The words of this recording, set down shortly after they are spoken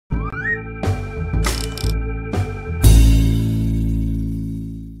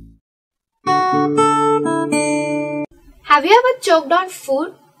Have you ever choked on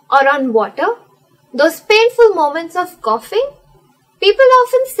food or on water? Those painful moments of coughing? People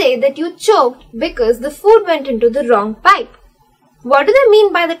often say that you choked because the food went into the wrong pipe. What do they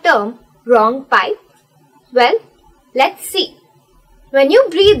mean by the term wrong pipe? Well, let's see. When you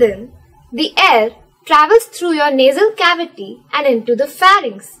breathe in, the air travels through your nasal cavity and into the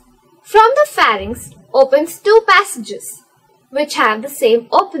pharynx. From the pharynx opens two passages, which have the same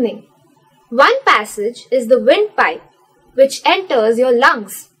opening. One passage is the windpipe, which enters your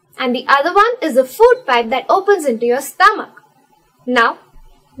lungs, and the other one is the food pipe that opens into your stomach. Now,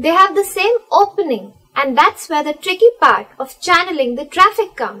 they have the same opening, and that's where the tricky part of channeling the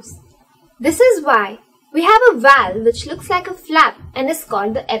traffic comes. This is why we have a valve which looks like a flap and is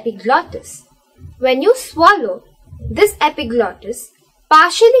called the epiglottis. When you swallow, this epiglottis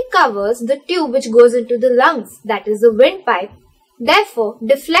partially covers the tube which goes into the lungs, that is the windpipe, therefore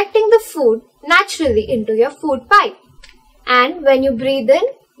deflecting the food naturally into your food pipe. And when you breathe in,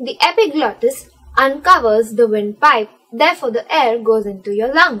 the epiglottis uncovers the windpipe, therefore the air goes into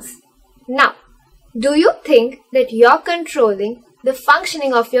your lungs. Now, do you think that you're controlling the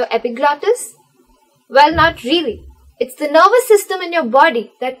functioning of your epiglottis? Well, not really. It's the nervous system in your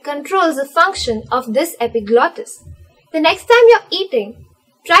body that controls the function of this epiglottis. The next time you're eating,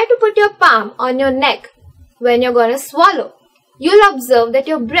 try to put your palm on your neck when you're going to swallow. You'll observe that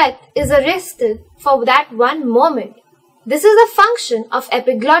your breath is arrested for that one moment. This is the function of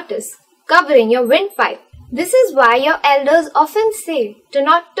epiglottis covering your windpipe. This is why your elders often say to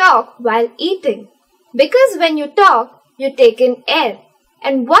not talk while eating. Because when you talk, you take in air.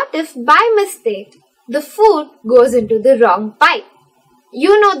 And what if by mistake, the food goes into the wrong pipe?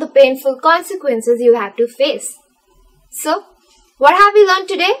 You know the painful consequences you have to face. So, what have we learned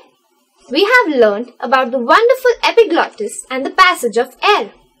today? We have learned about the wonderful epiglottis and the passage of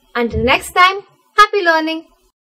air. Until next time, happy learning!